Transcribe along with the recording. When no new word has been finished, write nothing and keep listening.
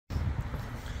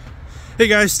Hey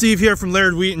guys, Steve here from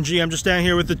Laird Wheaton G. I'm just down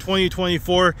here with the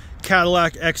 2024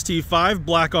 Cadillac XT5,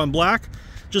 black on black.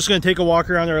 Just going to take a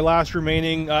walk around our last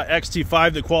remaining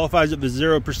XT5 that qualifies at the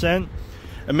 0%.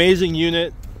 Amazing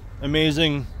unit,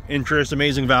 amazing interest,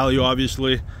 amazing value,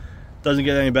 obviously. Doesn't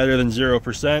get any better than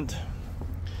 0%.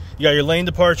 You got your lane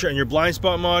departure and your blind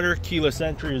spot monitor, keyless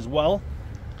entry as well.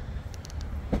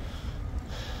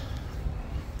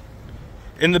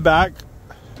 In the back,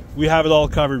 we have it all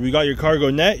covered. We got your cargo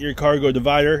net, your cargo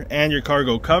divider, and your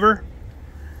cargo cover.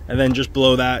 And then just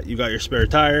below that, you got your spare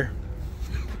tire.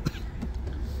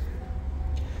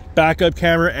 Backup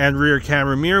camera and rear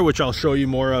camera mirror, which I'll show you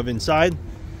more of inside.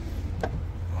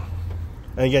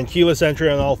 And again, keyless entry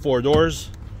on all four doors.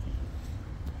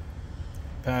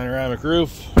 Panoramic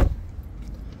roof.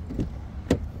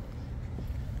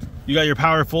 You got your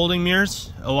power folding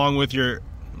mirrors, along with your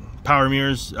power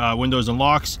mirrors, windows and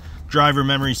locks. Driver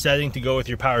memory setting to go with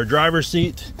your power driver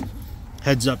seat.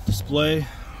 Heads up display.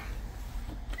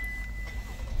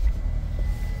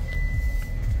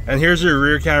 And here's your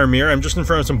rear camera mirror. I'm just in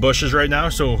front of some bushes right now,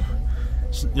 so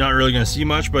you're not really going to see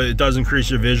much, but it does increase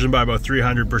your vision by about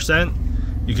 300%.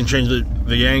 You can change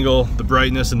the angle, the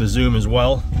brightness, and the zoom as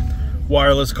well.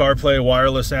 Wireless CarPlay,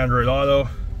 wireless Android Auto.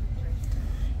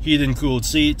 Heated and cooled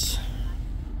seats.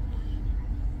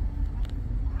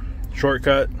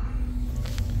 Shortcut.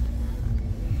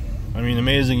 I mean,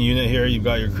 amazing unit here. You've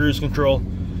got your cruise control,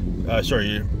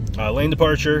 your lane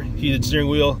departure, heated steering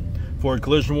wheel, forward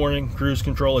collision warning, cruise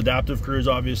control, adaptive cruise,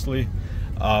 obviously.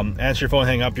 Answer your phone,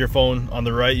 hang up your phone. On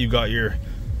the right, you've got your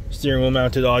steering wheel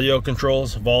mounted audio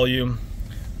controls, volume,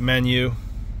 menu,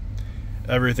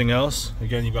 everything else.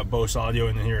 Again, you've got Bose audio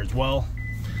in here as well.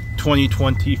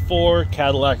 2024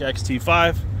 Cadillac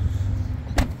XT5.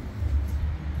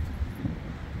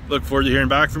 Look forward to hearing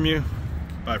back from you.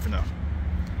 Bye for now.